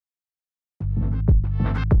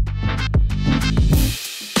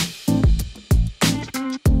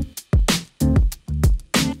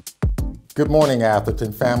Good morning,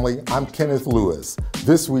 Atherton family. I'm Kenneth Lewis,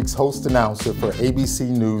 this week's host announcer for ABC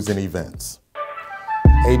News and Events.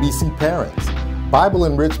 ABC Parents. Bible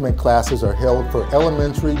enrichment classes are held for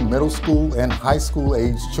elementary, middle school, and high school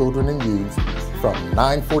age children and youth from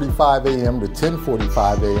 9:45 a.m. to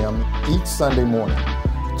 10:45 a.m. each Sunday morning.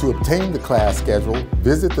 To obtain the class schedule,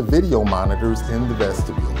 visit the video monitors in the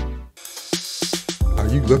vestibule. Are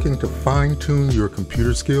you looking to fine-tune your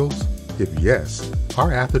computer skills? If yes,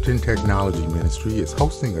 our Atherton Technology Ministry is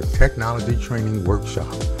hosting a technology training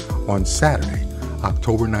workshop on Saturday,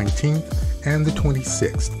 October 19th and the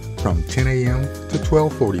 26th from 10 a.m. to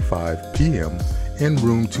 12:45 p.m. in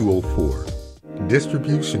room 204.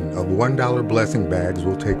 Distribution of $1 blessing bags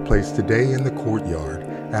will take place today in the courtyard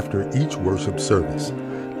after each worship service,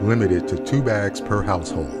 limited to 2 bags per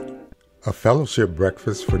household. A fellowship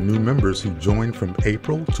breakfast for new members who joined from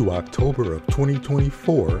April to October of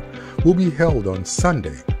 2024 will be held on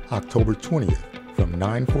Sunday, October 20th from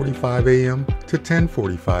 9:45 a.m. to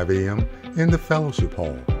 10:45 a.m. in the fellowship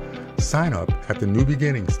hall. Sign up at the New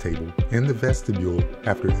Beginnings table in the vestibule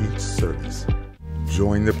after each service.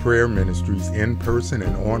 Join the prayer ministry's in-person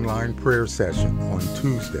and online prayer session on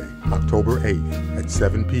Tuesday, October 8th at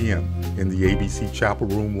 7 p.m. in the ABC Chapel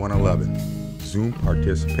Room 111. Zoom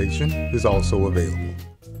participation is also available.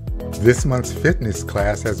 This month's fitness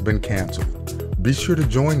class has been canceled. Be sure to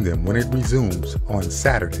join them when it resumes on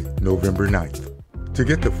Saturday, November 9th. To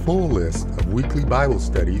get the full list of weekly Bible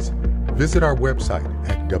studies, visit our website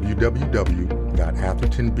at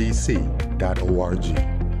www.athertonbc.org.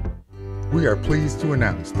 We are pleased to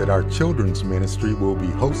announce that our children's ministry will be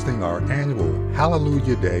hosting our annual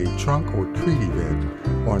Hallelujah Day Trunk or Treat event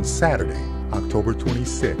on Saturday, October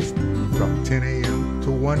 26th from 10 a.m.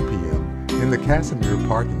 to 1 p.m. in the Casimir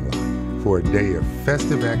parking lot for a day of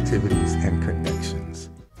festive activities and connections.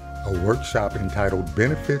 A workshop entitled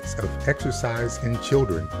Benefits of Exercise in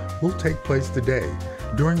Children will take place today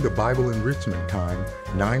during the Bible enrichment time,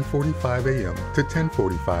 9:45 a.m. to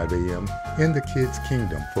 10:45 a.m. in the Kids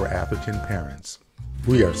Kingdom for Atherton parents.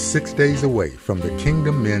 We are 6 days away from the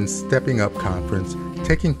Kingdom Men's Stepping Up Conference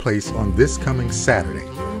taking place on this coming Saturday,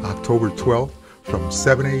 October 12th from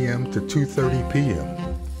 7 a.m. to 2:30 p.m.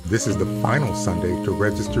 This is the final Sunday to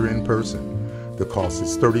register in person. The cost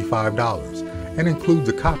is $35 and includes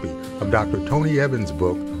a copy of Dr. Tony Evans'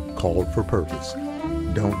 book, Called for Purpose.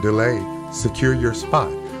 Don't delay. Secure your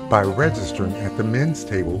spot by registering at the men's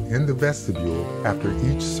table in the vestibule after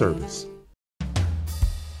each service.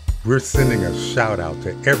 We're sending a shout out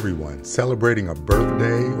to everyone celebrating a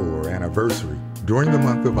birthday or anniversary during the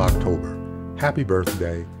month of October. Happy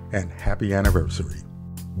birthday and happy anniversary.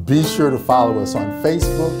 Be sure to follow us on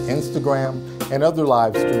Facebook, Instagram, and other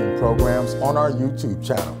live stream programs on our YouTube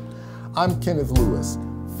channel. I'm Kenneth Lewis.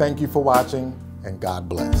 Thank you for watching, and God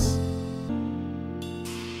bless.